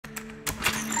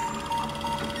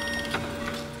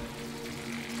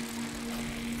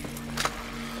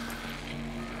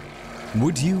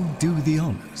Would you do the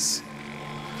honors?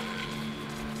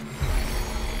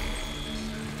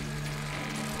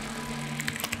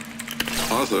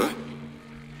 Arthur?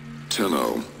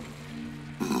 Tenno.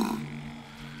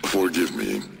 Forgive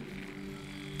me.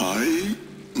 I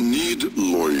need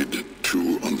Lloyd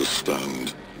to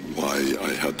understand why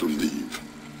I had to leave.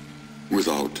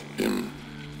 Without him.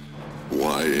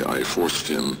 Why I forced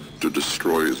him to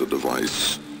destroy the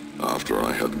device after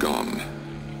I had gone.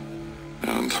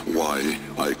 And why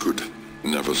I could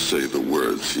never say the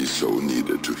words he so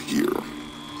needed to hear.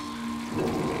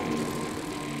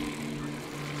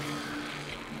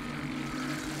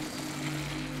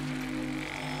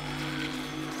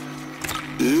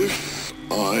 If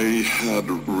I had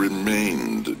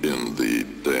remained in the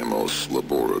Deimos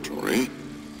laboratory,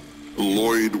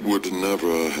 Lloyd would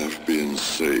never have been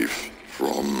safe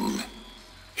from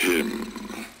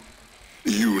him.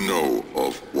 You know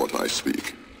of what I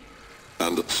speak.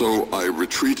 And so I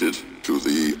retreated to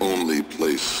the only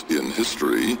place in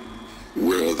history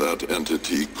where that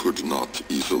entity could not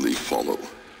easily follow,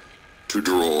 to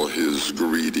draw his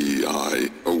greedy eye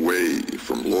away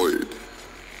from Lloyd.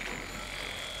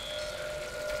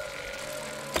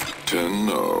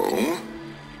 Tenno,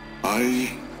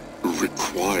 I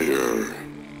require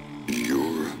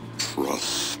your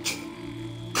trust.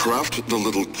 Craft the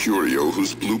little curio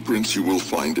whose blueprints you will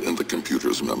find in the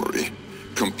computer's memory.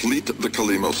 Complete the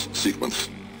Kalemos sequence.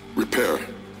 Repair.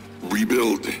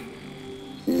 Rebuild.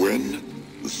 When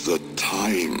the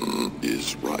time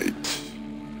is right,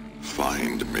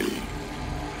 find me.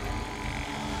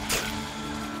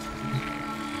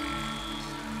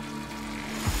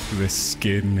 The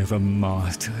skin of a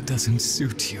martyr doesn't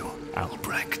suit you,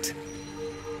 Альбрехт.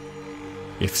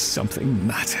 If something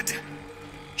mattered,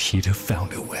 he'd have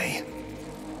found a way.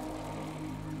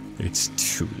 It's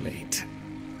too late.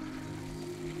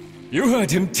 You heard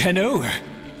him, Tenno.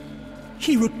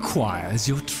 He requires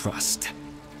your trust.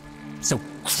 So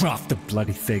craft the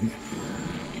bloody thing.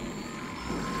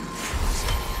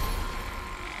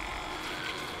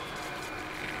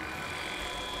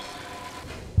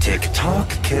 Tick-tock,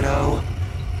 kiddo.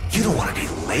 You don't want to be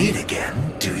late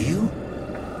again, do you?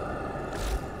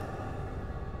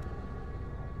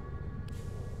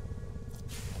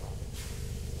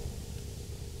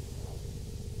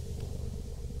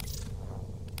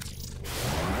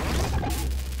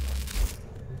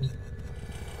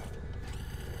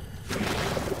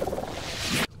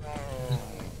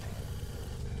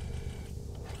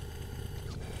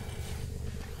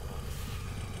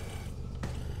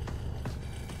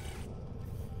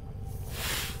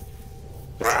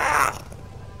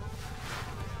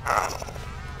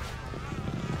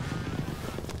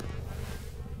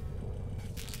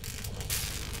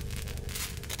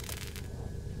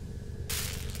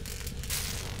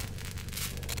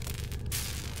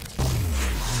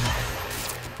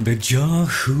 The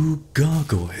Jahu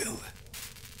gargoyle.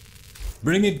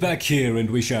 Bring it back here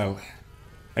and we shall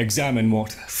examine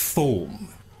what form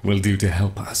will do to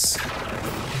help us.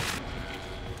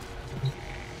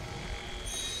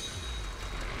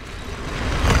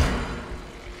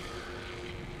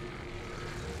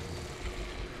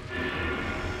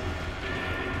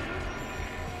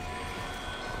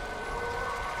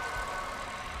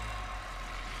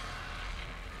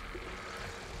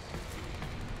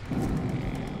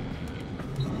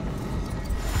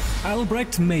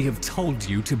 Альбрехт may have told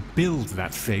you to build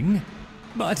that thing,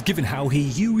 but given how he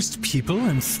used people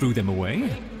and threw them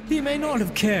away, he may not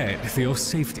have cared for your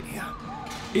safety.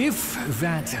 If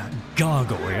that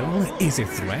gargoyle is a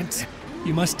threat,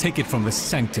 you must take it from the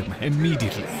sanctum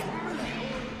immediately.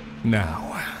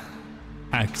 Now,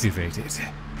 activate it.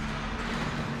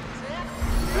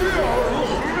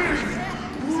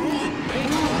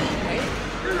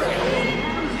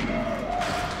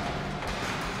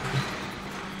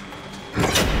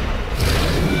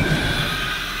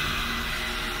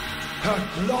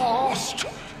 At last!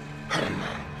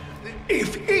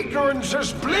 If ignorance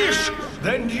is bliss,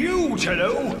 then you,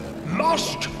 Tenno,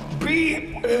 must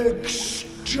be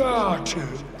ecstatic.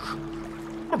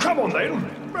 Come on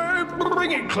then,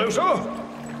 bring it closer.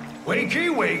 Wakey,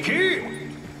 wakey.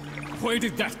 Where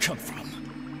did that come from?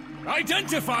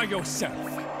 Identify yourself!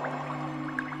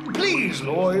 Please,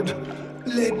 Lloyd,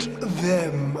 let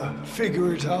them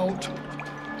figure it out.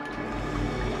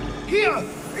 Here,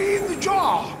 in the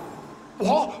jar.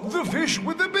 What? The fish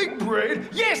with the big brain?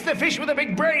 Yes, the fish with the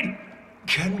big brain!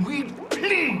 Can we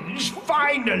please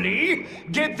finally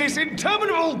get this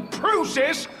interminable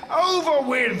process over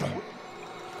with?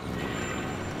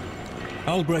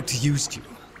 Альбрехт used you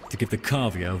to give the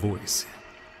Cavia a voice,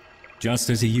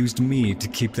 just as he used me to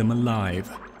keep them alive.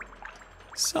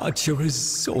 Such a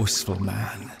resourceful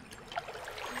man.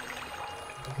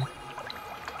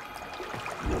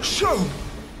 So,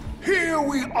 here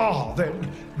we are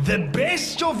then, the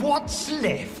best of what's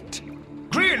left.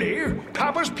 Clearly,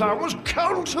 Papa's plan was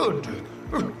countered.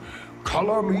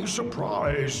 Color me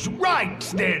surprised. Right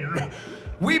then,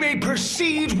 we may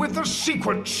proceed with the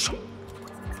sequence.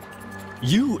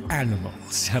 You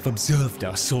animals have observed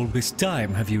us all this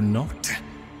time, have you not?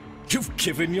 You've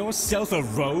given yourself a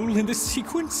role in the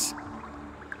sequence?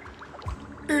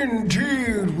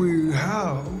 Indeed we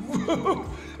have.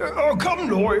 Oh, come,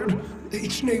 Lloyd.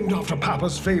 It's named after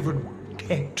Papa's favorite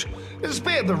pet.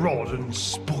 Spared the rod and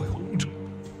spoiled.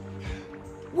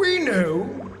 We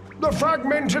know the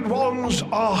fragmented ones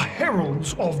are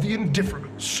heralds of the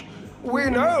indifference. We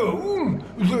know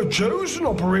the chosen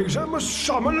operator must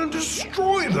summon and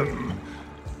destroy them.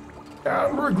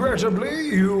 And regrettably,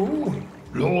 you,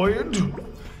 Lloyd,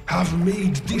 have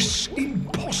made this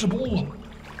impossible.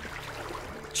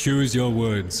 Choose your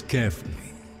words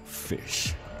carefully,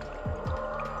 fish.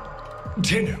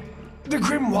 Tenno, the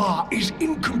grimoire is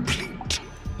incomplete.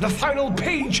 The final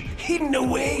page hidden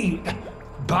away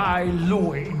by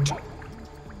Lloyd.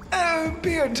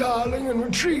 Be a darling and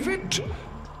retrieve it.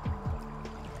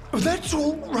 That's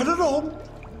all. Run along.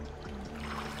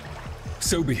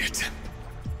 So be it.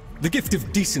 The gift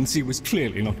of decency was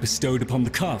clearly not bestowed upon the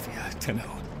Carvier, Tenno.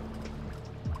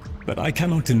 But I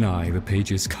cannot deny the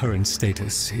page's current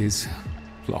status is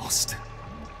lost.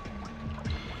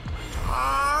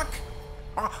 Talk?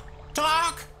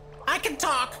 Talk? I can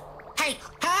talk. Hey,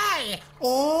 hey!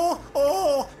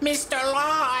 Oh, Mr.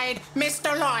 Lloyd!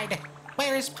 Mr. Lloyd!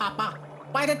 Where is Papa?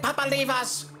 Why did Papa leave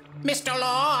us? Mr.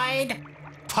 Lloyd!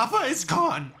 Papa is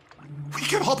gone. We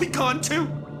could all be gone too.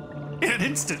 In an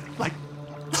instant. Like,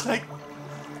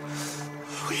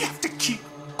 we have to keep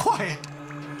quiet.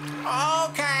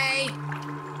 Okay.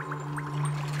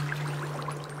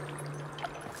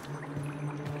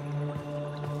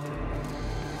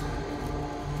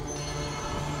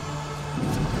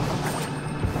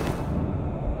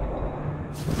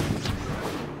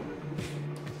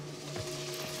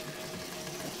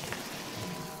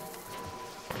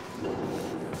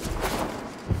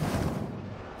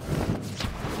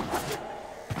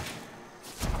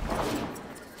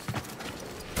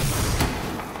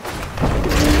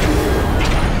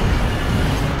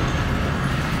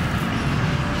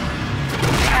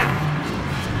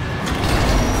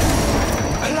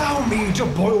 To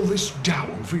boil this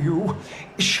down for you,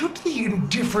 should the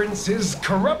indifference's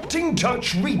corrupting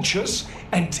touch reach us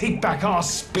and take back our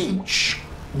speech,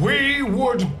 we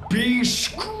would be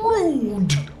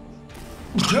screwed.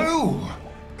 So,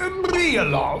 be a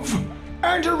love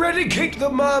and eradicate the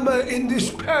murmur in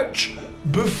this patch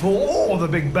before the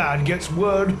big bad gets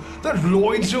word that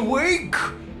Lloyd's awake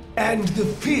and the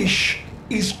fish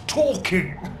is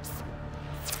talking.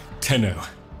 Tenno,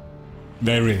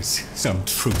 there is some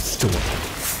truth to what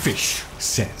fish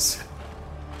says.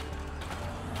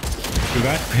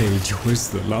 That page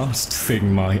was the last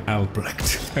thing my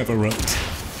Альбрехт ever wrote.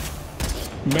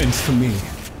 Meant for me.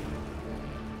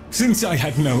 Since I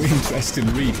had no interest in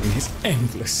reading his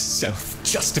endless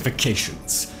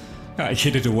self-justifications, I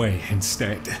hid it away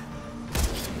instead.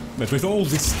 But with all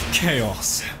this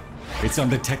chaos, it's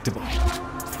undetectable.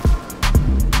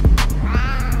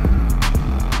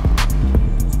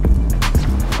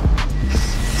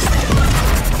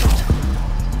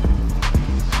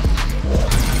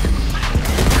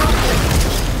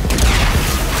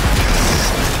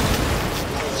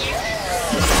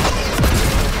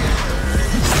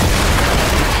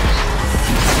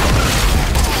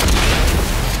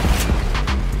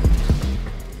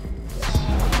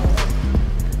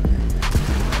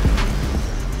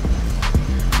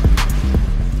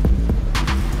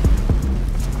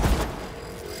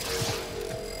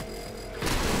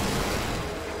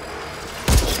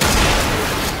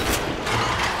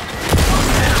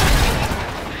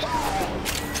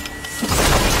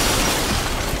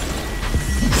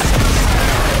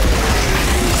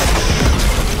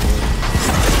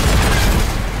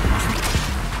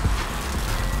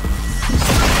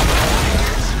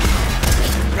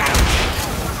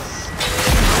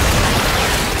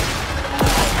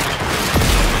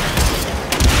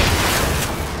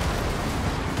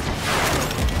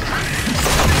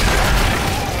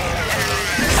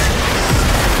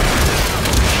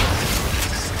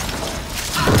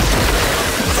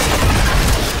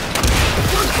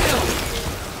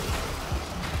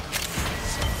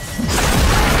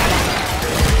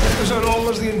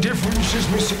 Is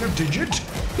missing a digit,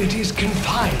 it is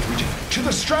confined to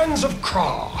the strands of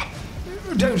Kra.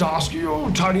 Don't ask. Your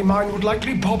tiny mind would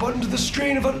likely pop under the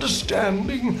strain of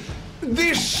understanding.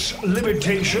 This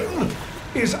limitation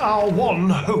is our one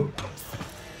hope.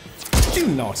 Do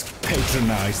not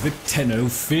patronize the Tenno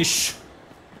fish.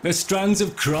 The strands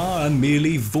of Kra are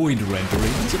merely void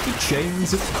renderings of the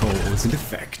chains of cause and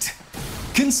effect.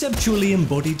 Conceptually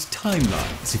embodied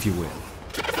timelines, if you will.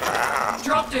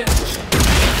 Dropped it!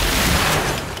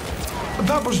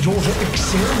 Papa's daughter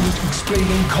excelled at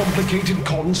explaining complicated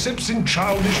concepts in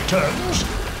childish terms.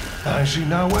 I see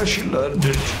now where she learned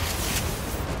it.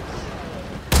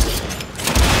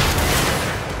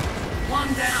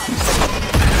 One down.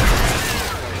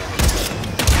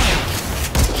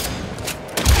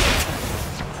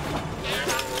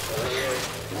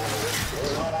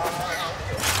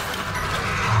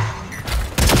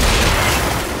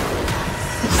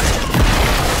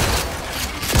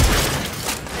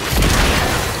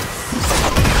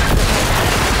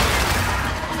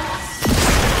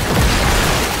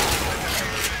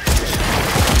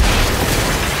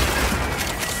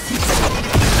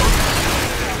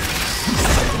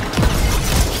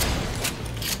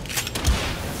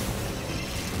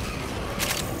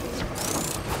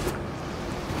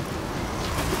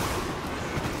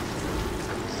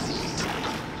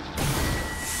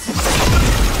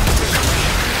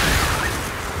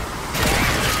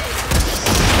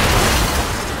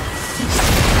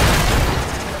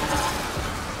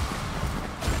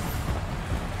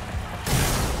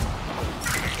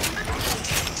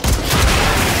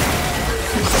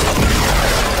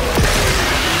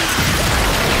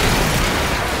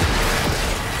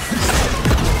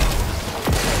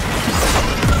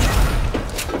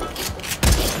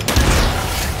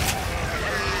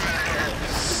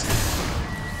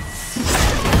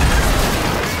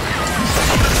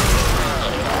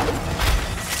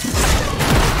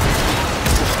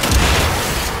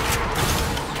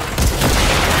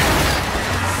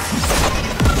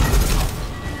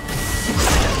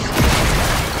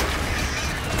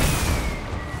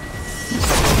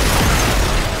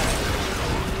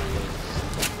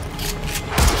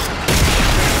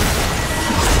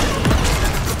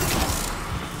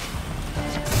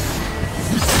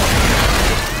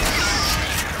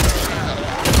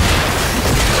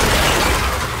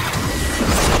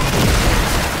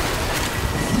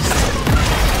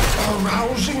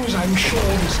 I'm sure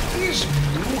this is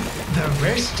new. The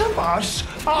rest of us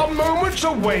are moments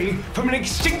away from an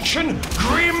extinction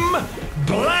grim,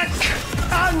 black,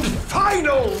 and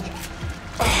final.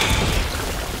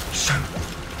 So,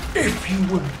 if you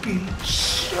would be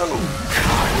so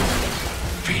kind,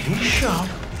 finish up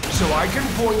so I can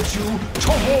point you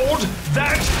toward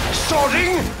that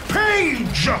sodding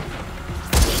page!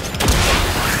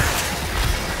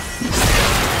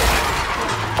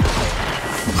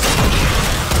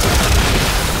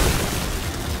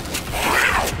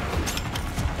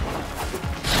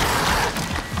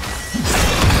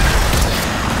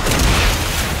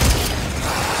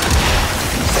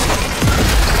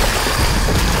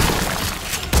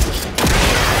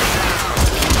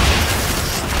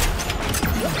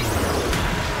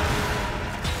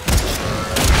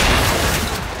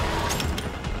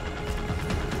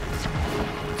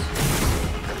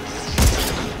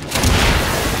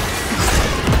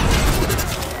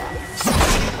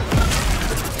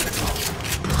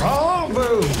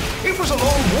 It was a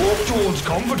long walk towards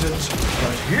competence,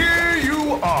 but here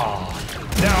you are.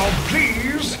 Now,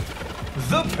 please,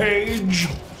 the page.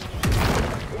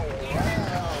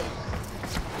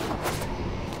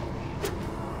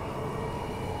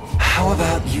 How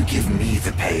about you give me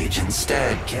the page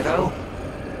instead, kiddo?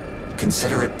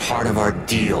 Consider it part of our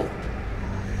deal.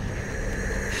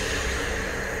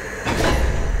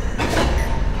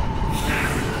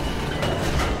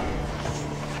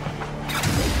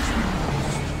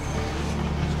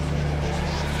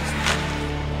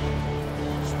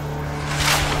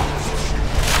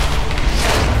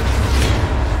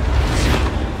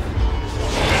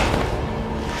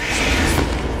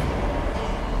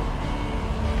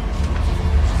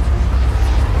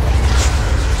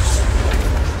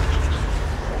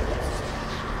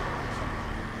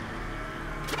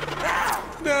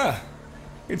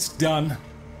 It's done.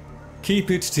 Keep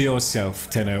it to yourself,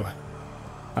 Tenno.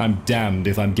 I'm damned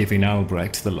if I'm giving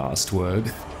Альбрехт the last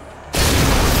word.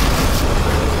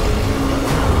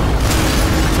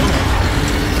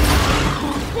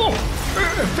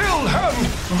 Filled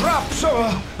hand raps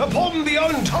upon the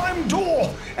untimed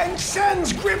door, and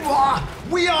sans grimoire,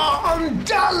 we are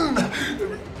undone!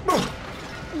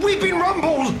 We've been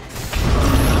rumbled!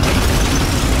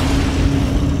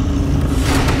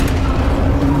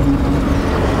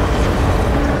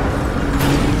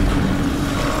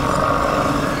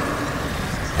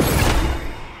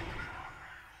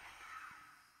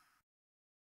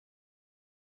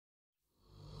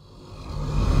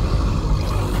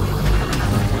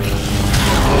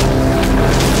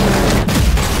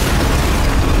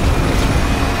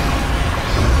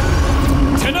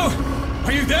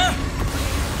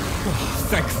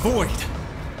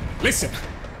 Listen,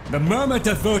 the murmur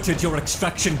diverted your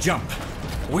extraction jump.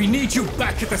 We need you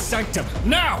back at the sanctum,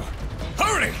 now!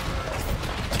 Hurry!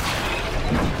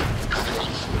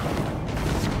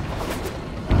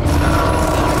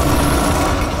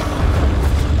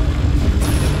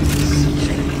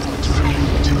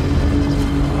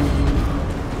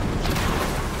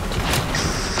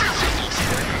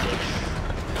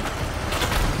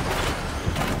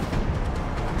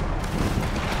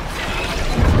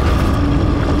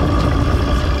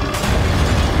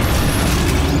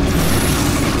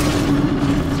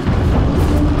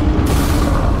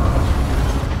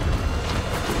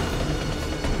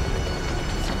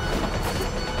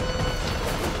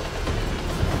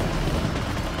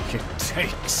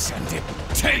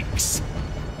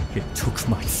 It took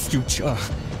my future.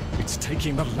 It's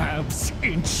taking the labs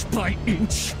inch by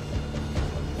inch.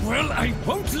 Well, I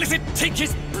won't let it take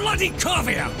his bloody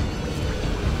corvia!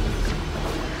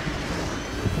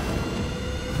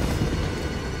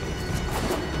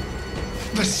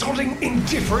 The sodding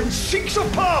indifference seeks a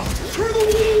path through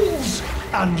the walls!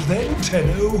 And then,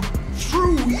 Tenno,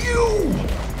 through you!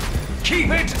 Keep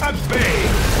it at bay!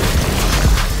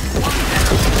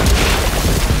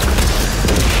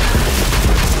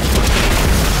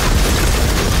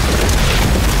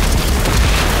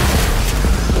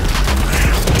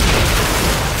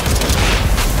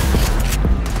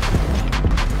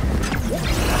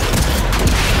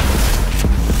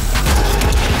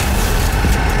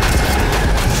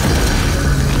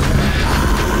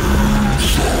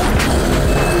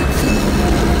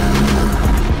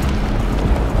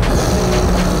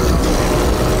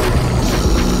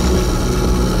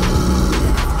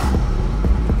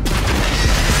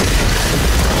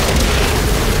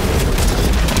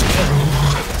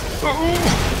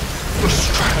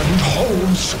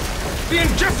 The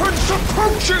indifference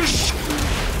approaches!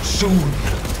 Soon,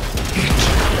 it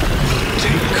will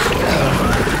take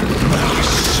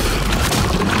mass.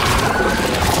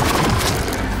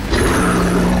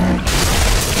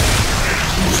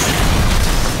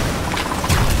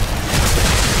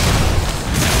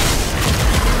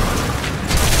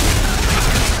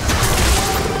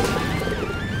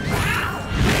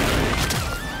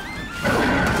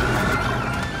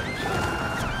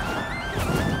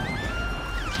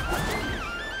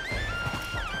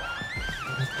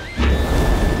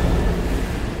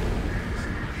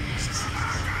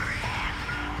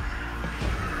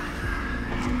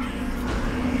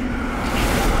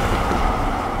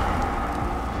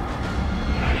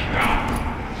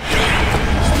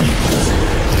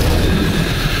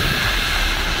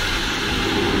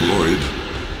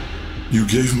 You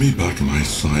gave me back my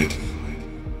sight,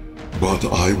 but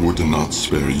I would not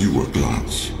spare you a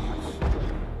glance.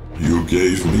 You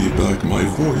gave me back my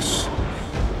voice,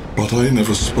 but I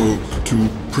never spoke to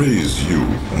praise you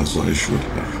as I should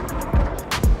have.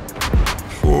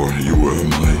 For you were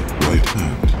my right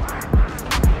hand,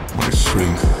 my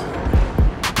strength,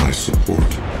 my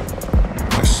support,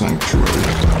 my sanctuary.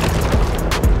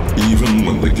 Even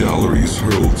when the galleries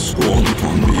hurled scorn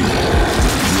upon me,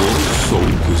 your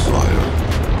sole desire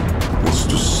was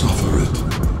to suffer it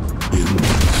in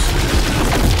peace.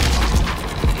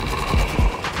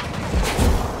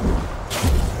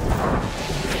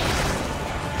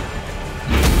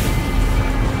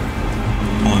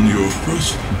 On your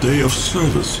first day of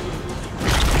service,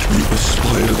 you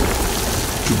aspired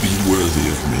to be worthy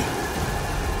of me.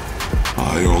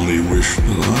 I only wish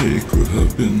that I could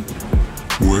have been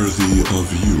worthy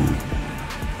of you,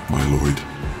 my lord.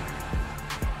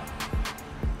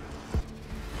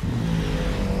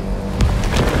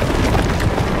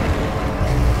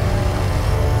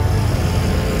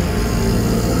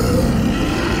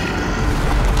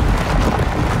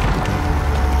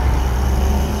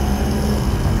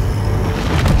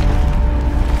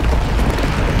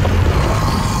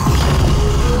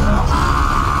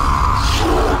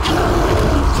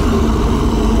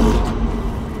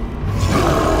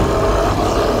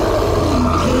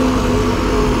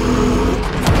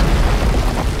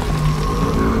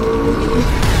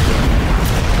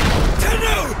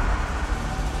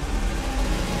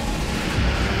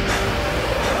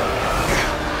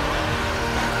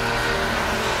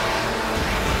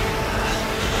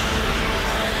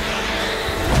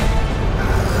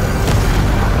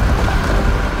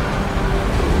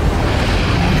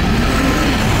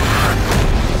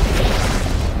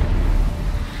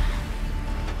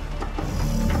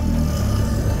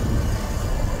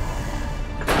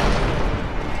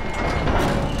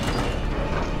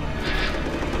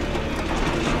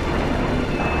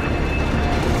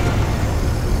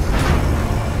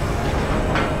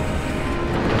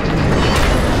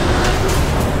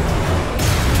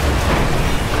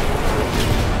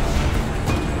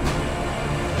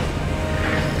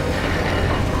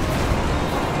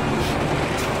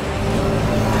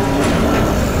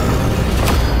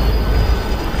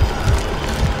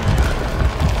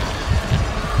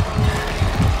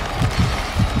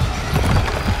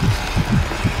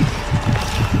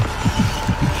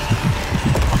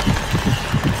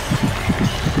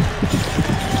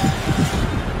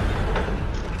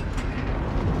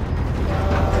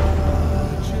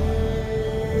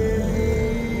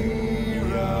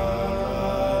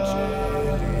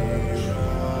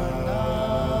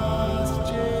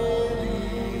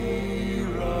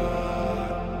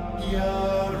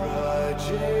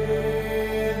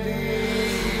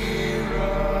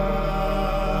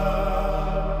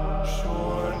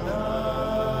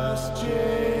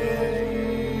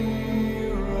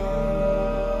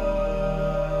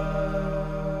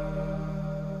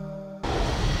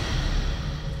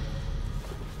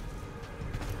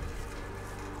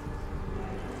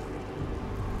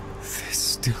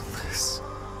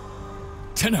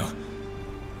 Antenna.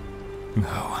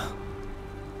 No.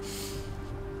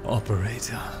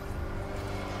 Operator.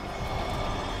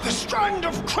 The strand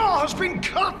of claw has been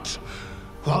cut,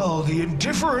 while the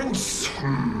indifference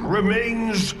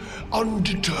remains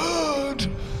undeterred.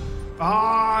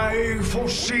 I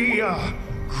foresee a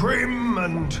grim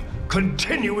and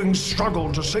continuing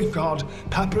struggle to safeguard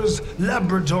Papa's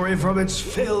laboratory from its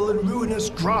fell and ruinous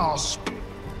grasp.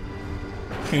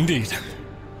 Indeed.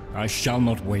 I shall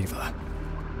not waver.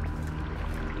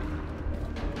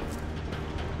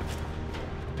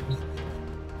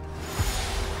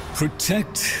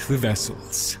 Protect the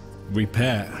vessels.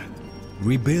 Repair.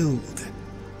 Rebuild.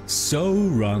 So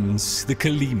runs the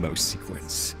Kalimo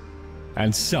sequence.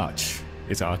 And such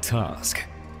is our task.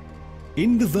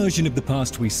 In the version of the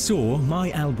past we saw,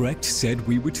 my Альбрехт said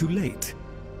we were too late.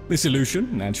 The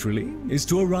solution, naturally, is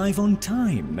to arrive on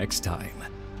time next time.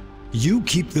 You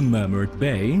keep the murmur at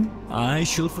bay, I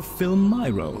shall fulfill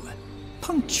my role.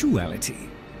 Punctuality.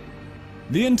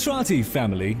 The Entrati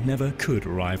family never could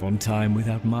arrive on time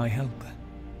without my help.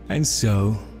 And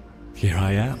so, here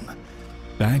I am,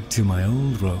 back to my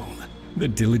old role, the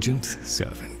diligent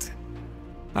servant.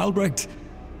 Альбрехт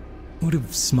would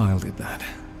have smiled at that,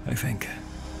 I think.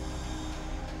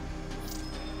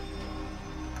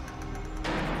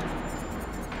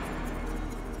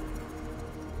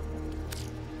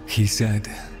 He said,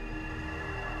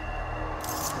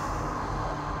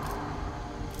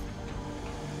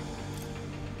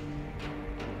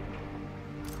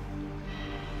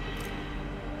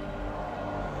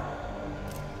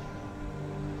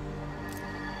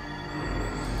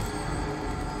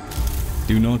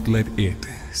 do not let it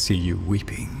see you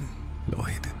weeping,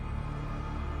 Lloyd.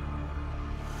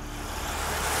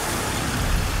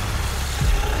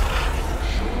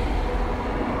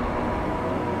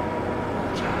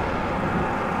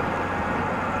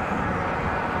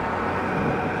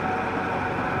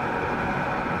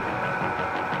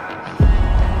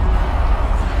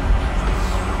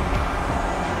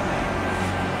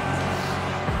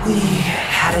 We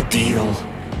had a deal.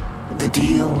 The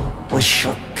deal was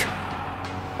shook.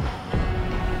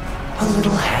 A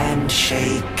little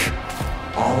handshake,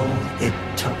 all it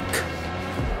took.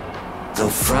 Though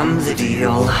from the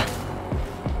deal,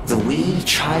 the wee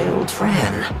child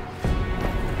ran.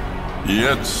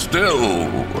 Yet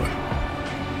still,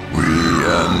 we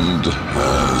end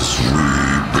as we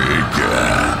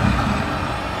began.